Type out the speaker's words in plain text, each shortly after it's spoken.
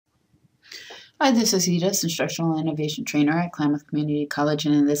Hi, this is Edith, Instructional Innovation Trainer at Klamath Community College,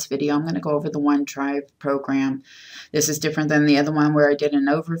 and in this video I'm going to go over the OneDrive program. This is different than the other one where I did an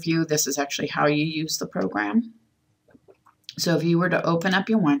overview. This is actually how you use the program. So if you were to open up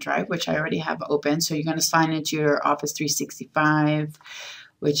your OneDrive, which I already have open, so you're going to sign into your Office 365,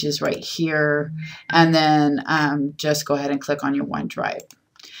 which is right here, and then just go ahead and click on your OneDrive.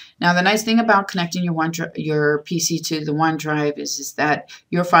 Now, the nice thing about connecting your PC to the OneDrive is that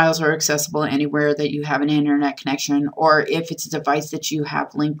your files are accessible anywhere that you have an internet connection, or if it's a device that you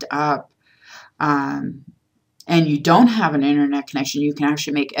have linked up and you don't have an internet connection, you can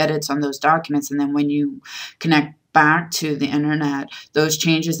actually make edits on those documents, and then when you connect back to the internet, those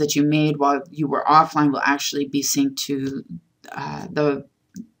changes that you made while you were offline will actually be synced to the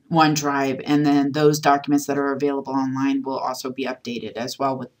OneDrive, and then those documents that are available online will also be updated as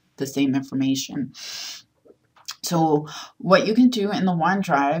well with the same information. So what you can do in the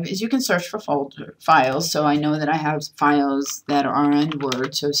OneDrive is you can search for folder files. So I know that I have files that are in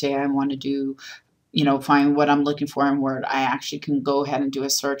Word. So say I want to do, find what I'm looking for in Word, I actually can go ahead and do a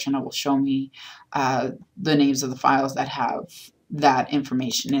search, and it will show me the names of the files that have that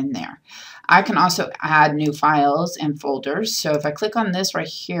information in there. I can also add new files and folders. So if I click on this right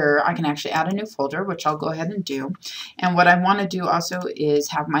here, I can actually add a new folder, which I'll go ahead and do. And what I want to do also is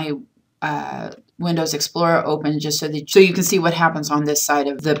have my Windows Explorer open just so you can see what happens on this side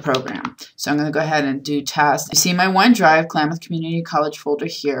of the program. So I'm going to go ahead and do test. You see my OneDrive Klamath Community College folder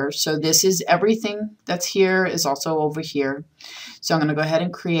here. So this is everything that's here is also over here. So I'm going to go ahead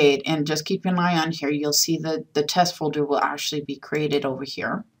and create, and just keep an eye on here. You'll see that the test folder will actually be created over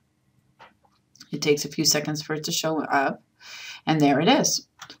here. It takes a few seconds for it to show up, and there it is.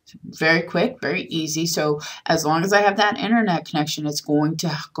 Very quick, very easy. So as long as I have that internet connection, it's going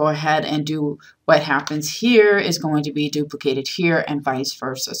to go ahead and do what happens here is going to be duplicated here and vice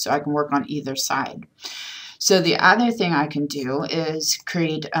versa. So I can work on either side. So the other thing I can do is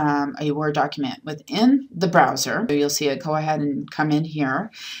create a Word document within the browser. So you'll see it go ahead and come in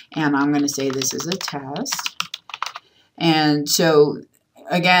here, and I'm going to say this is a test. And so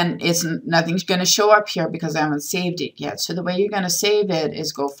again, nothing's going to show up here because I haven't saved it yet. So the way you're going to save it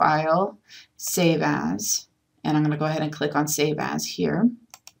is go File, Save As, and I'm going to go ahead and click on Save As here.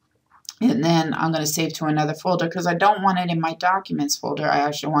 And then I'm going to save to another folder because I don't want it in my Documents folder. I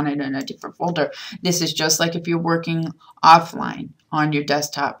actually want it in a different folder. This is just like if you're working offline on your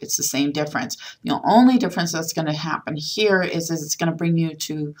desktop. It's the same difference. The only difference that's going to happen here is it's going to bring you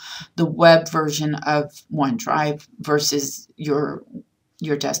to the web version of OneDrive versus your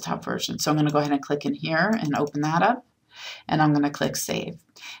desktop version. So I'm going to go ahead and click in here and open that up, and I'm going to click Save.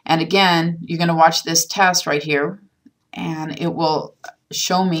 And again, you're going to watch this test right here, and it will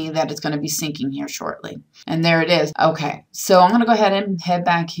show me that it's going to be syncing here shortly. And there it is. Okay, so I'm going to go ahead and head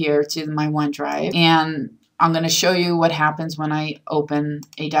back here to my OneDrive, and I'm going to show you what happens when I open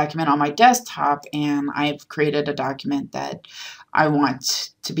a document on my desktop, and I've created a document that I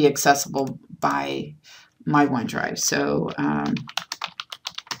want to be accessible by my OneDrive. So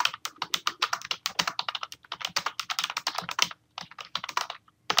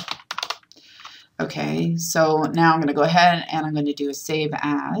okay, so now I'm going to go ahead and I'm going to do a Save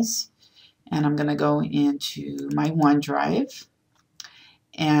As, and I'm going to go into my OneDrive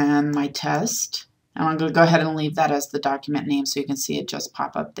and my test, and I'm going to go ahead and leave that as the document name so you can see it just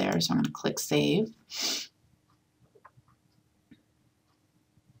pop up there. So I'm going to click Save.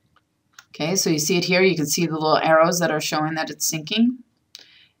 Okay, so you see it here. You can see the little arrows that are showing that it's syncing.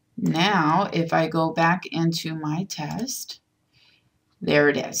 Now, if I go back into my test, there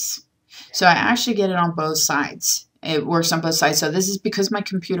it is. So I actually get it on both sides. It works on both sides. So this is because my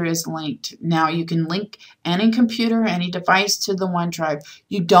computer is linked. Now you can link any computer, any device to the OneDrive.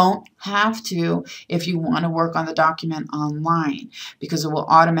 You don't have to if you want to work on the document online, because it will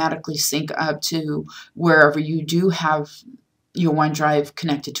automatically sync up to wherever you do have your OneDrive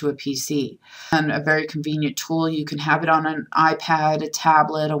connected to a PC. And a very convenient tool. You can have it on an iPad, a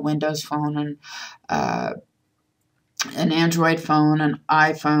tablet, a Windows phone, and an Android phone, an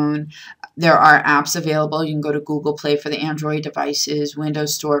iPhone. There are apps available. You can go to Google Play for the Android devices,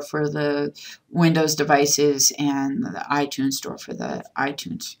 Windows Store for the Windows devices, and the iTunes Store for the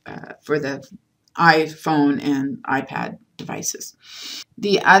iPhone and iPad devices.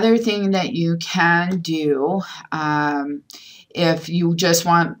 The other thing that you can do, if you just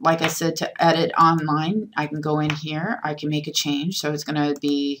want, like I said, to edit online, I can go in here. I can make a change. So it's going to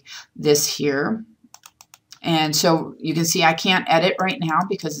be this here. And so you can see I can't edit right now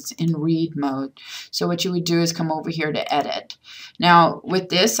because it's in read mode. So what you would do is come over here to edit. Now with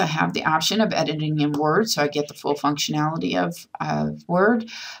this, I have the option of editing in Word, so I get the full functionality of Word.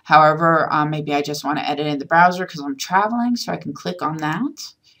 However, maybe I just want to edit in the browser because I'm traveling, so I can click on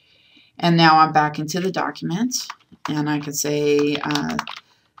that. And now I'm back into the document, and I can say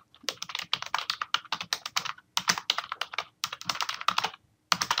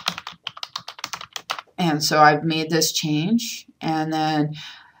and so I've made this change, and then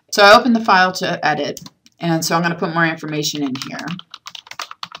so I open the file to edit, and so I'm going to put more information in here.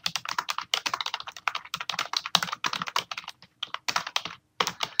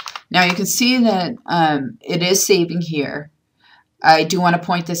 Now you can see that it is saving here. I do want to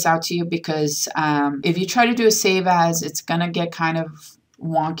point this out to you because if you try to do a save as, it's going to get kind of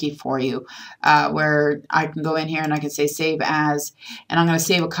wonky for you, where I can go in here and I can say save as, and I'm going to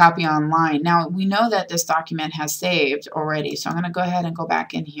save a copy online. Now we know that this document has saved already, so I'm going to go ahead and go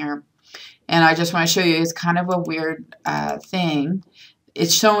back in here, and I just want to show you it's kind of a weird thing.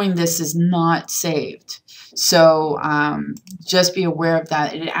 It's showing this is not saved. So just be aware of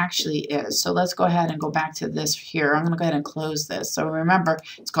that. It actually is. So let's go ahead and go back to this here. I'm going to go ahead and close this. So remember,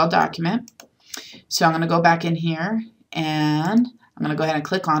 it's called document. So I'm going to go back in here, and I'm going to go ahead and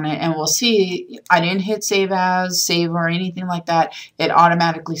click on it, and we'll see I didn't hit save as, save, or anything like that. It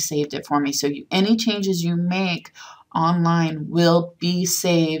automatically saved it for me. So any changes you make online will be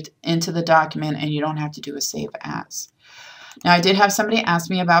saved into the document, and you don't have to do a save as. Now, I did have somebody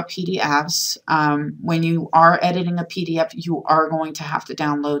ask me about PDFs. When you are editing a PDF, you are going to have to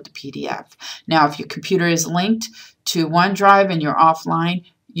download the PDF. Now, if your computer is linked to OneDrive and you're offline,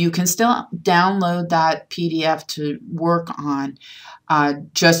 you can still download that PDF to work on.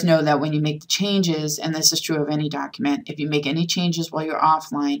 Just know that when you make the changes, and this is true of any document, if you make any changes while you're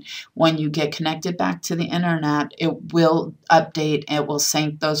offline, when you get connected back to the internet, it will update, it will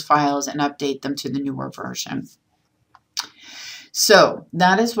sync those files and update them to the newer version. So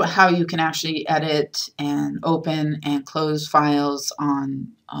that is how you can actually edit and open and close files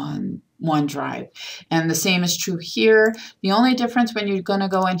on OneDrive. And the same is true here. The only difference when you're going to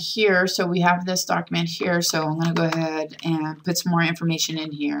go in here, so we have this document here, so I'm going to go ahead and put some more information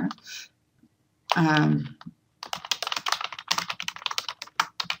in here.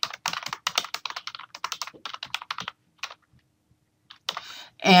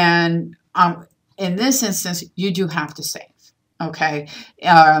 And in this instance, you do have to save. Okay,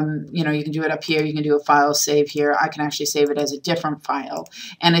 you know, you can do it up here, you can do a file save here. I can actually save it as a different file,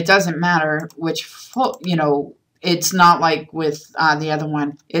 and it doesn't matter which, you know, it's not like with the other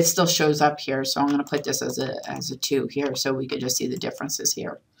one, it still shows up here. So I'm going to put this as a 2 here, so we can just see the differences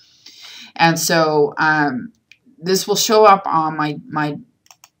here. And so this will show up on my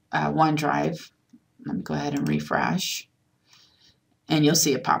OneDrive. Let me go ahead and refresh, and you'll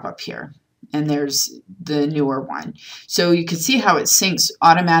see it pop up here. And there's the newer one. So you can see how it syncs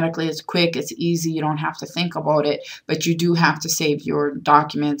automatically. It's quick, it's easy, you don't have to think about it, but you do have to save your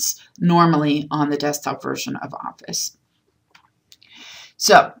documents normally on the desktop version of Office.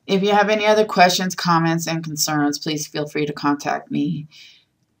 So if you have any other questions, comments, and concerns, please feel free to contact me.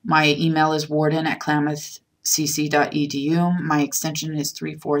 My email is warden@klamathcc.edu. My extension is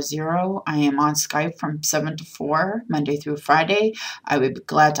 340. I am on Skype from 7 to 4, Monday through Friday. I would be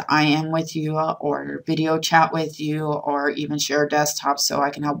glad to IM with you or video chat with you or even share a desktop so I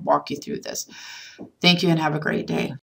can help walk you through this. Thank you and have a great day.